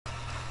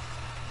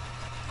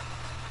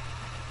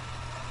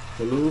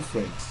Hello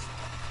friends,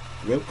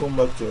 welcome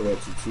back to our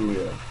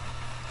tutorial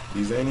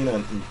designing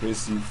an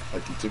impressive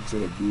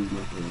architectural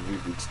building in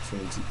Revit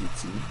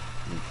 2018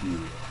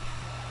 Imperial.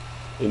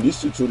 In this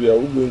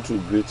tutorial we're going to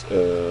create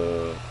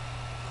a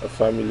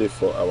family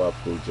for our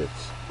project.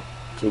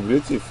 To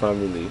create a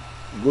family,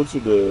 go to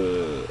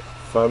the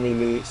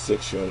family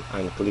section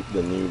and click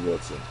the new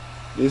button.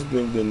 This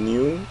brings the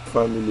new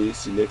family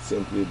select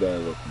template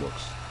dialog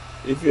box.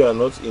 If you are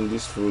not in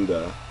this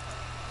folder,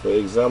 for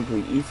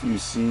example, if you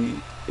see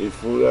a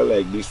folder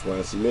like this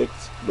one,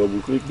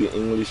 double click the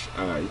English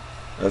I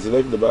and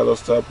select the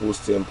baluster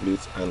post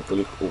template and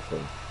click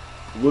open.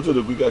 Go to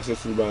the quick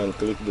access toolbar and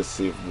click the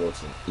save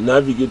button.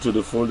 Navigate to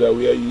the folder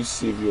where you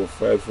save your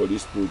file for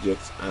this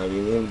project and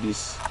rename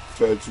this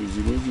file to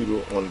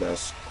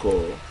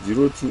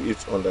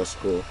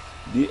 00_028_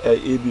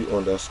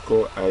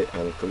 DIAB_ I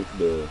and click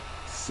the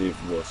save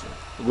button.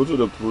 Go to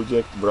the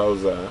project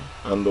browser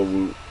and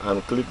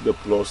click the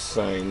plus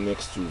sign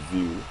next to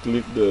view.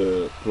 Click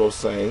the plus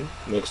sign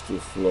next to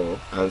floor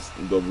and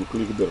double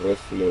click the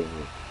ref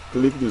level.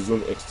 Click the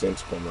zoom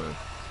extend command.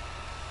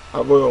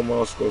 Hover your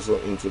mouse cursor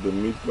into the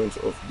midpoint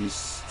of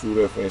these two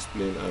reference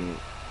plane and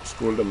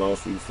scroll the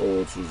mouse wheel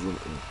forward to zoom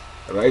in.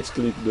 Right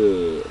click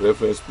the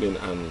reference plane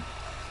and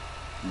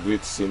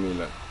create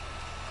similar.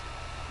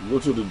 Go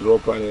to the draw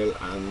panel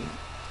and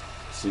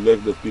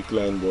select the pick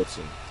line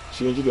button.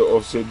 Change the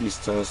offset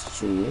distance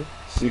to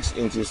 6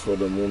 inches for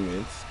the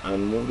moment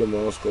and move the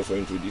mouse cursor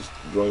into this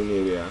drawing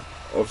area.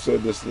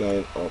 Offset this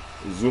line up.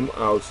 Zoom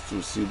out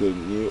to see the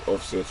new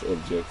offset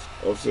object.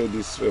 Offset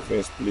this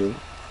reference plane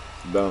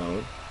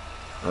down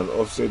and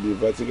offset the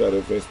vertical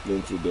reference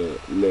plane to the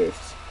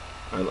left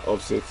and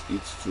offset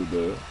it to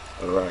the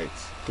right.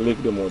 Click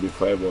the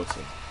modify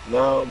button.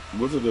 Now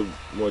go to the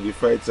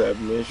modify tab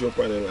dimension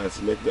panel and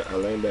select the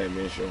align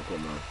dimension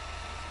command.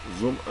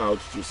 Zoom out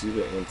to see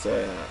the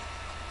entire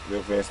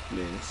reference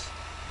planes.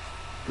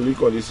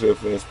 Click on this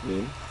reference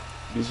plane,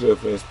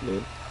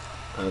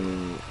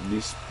 and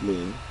this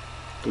plane.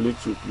 Click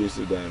to place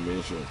the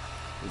dimension.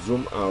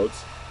 Zoom out,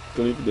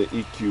 click the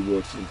EQ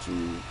button to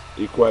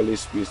equally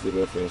space the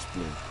reference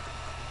plane.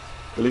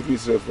 Click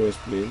this reference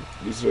plane,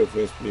 this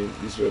reference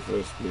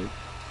plane.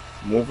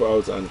 Move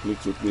out and click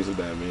to place the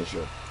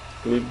dimension.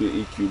 Click the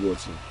EQ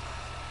button.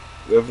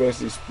 Reference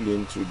this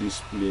plane to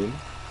this plane.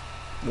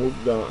 Move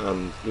down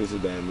and place the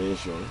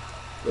dimension.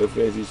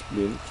 Reference this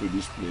plane to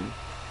this plane.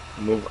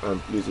 Move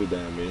and place the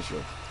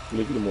dimension.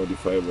 Click the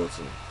modify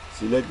button.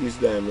 Select this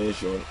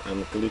dimension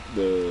and click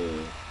the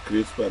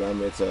create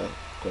parameter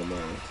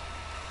command.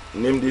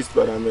 Name this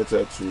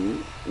parameter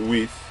to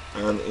width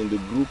and in the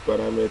group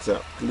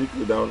parameter click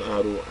the down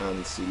arrow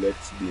and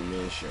select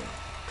dimension.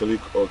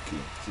 Click OK.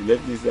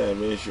 Select this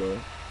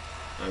dimension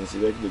and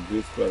select the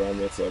grid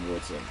parameter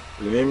button.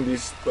 Rename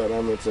this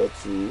parameter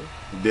to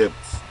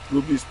depth.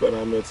 Group this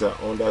parameter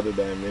under the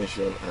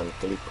dimension and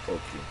click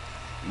OK.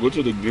 Go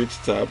to the grid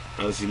tab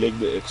and select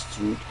the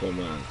extrude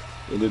command.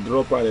 In the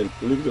draw panel,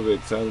 click the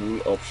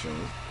rectangle option.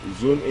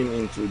 Zoom in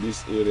into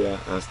this area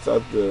and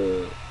start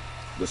the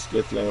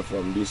sketch line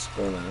from this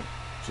corner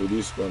to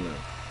this corner.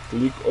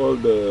 Click all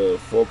the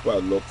 4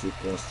 padlock to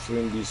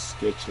constrain this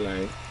sketch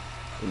line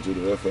into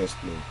the reference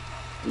plane.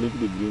 Click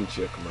the green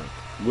check mark.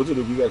 Go to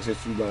the quick access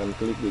toolbar and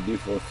click the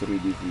default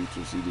 3D view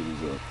to see the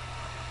result.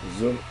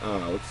 Zoom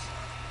out.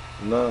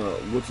 Now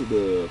go to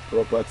the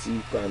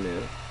property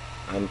panel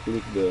and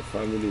click the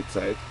family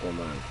type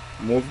command.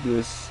 Move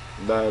this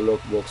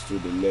dialog box to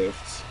the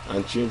left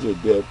and change the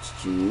depth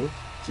to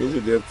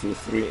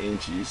 3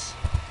 inches.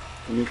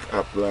 Click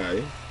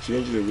apply.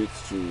 Change the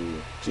width to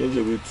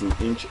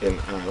 1.5 inches.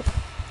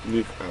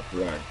 Click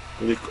apply.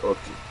 Click OK.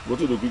 Go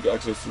to the quick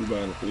access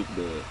toolbar and click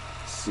the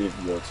save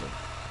button.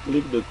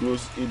 Click the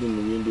close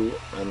hidden window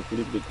and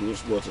click the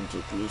close button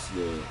to close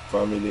the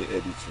family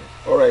editor.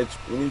 Alright,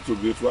 we need to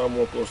create one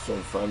more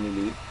custom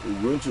family.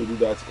 We're going to do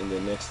that in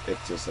the next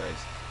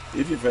exercise.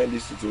 If you find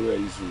this tutorial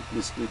useful,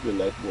 please click the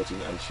like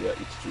button and share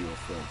it to your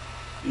friend.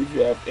 If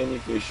you have any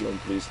question,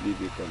 please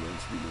leave a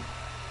comment below.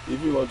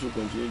 If you want to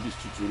continue this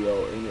tutorial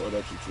or any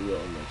other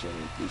tutorial on my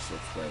channel, please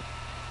subscribe.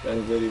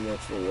 Thank you very much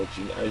for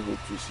watching. I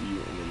hope to see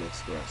you in the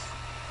next class.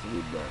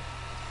 Goodbye.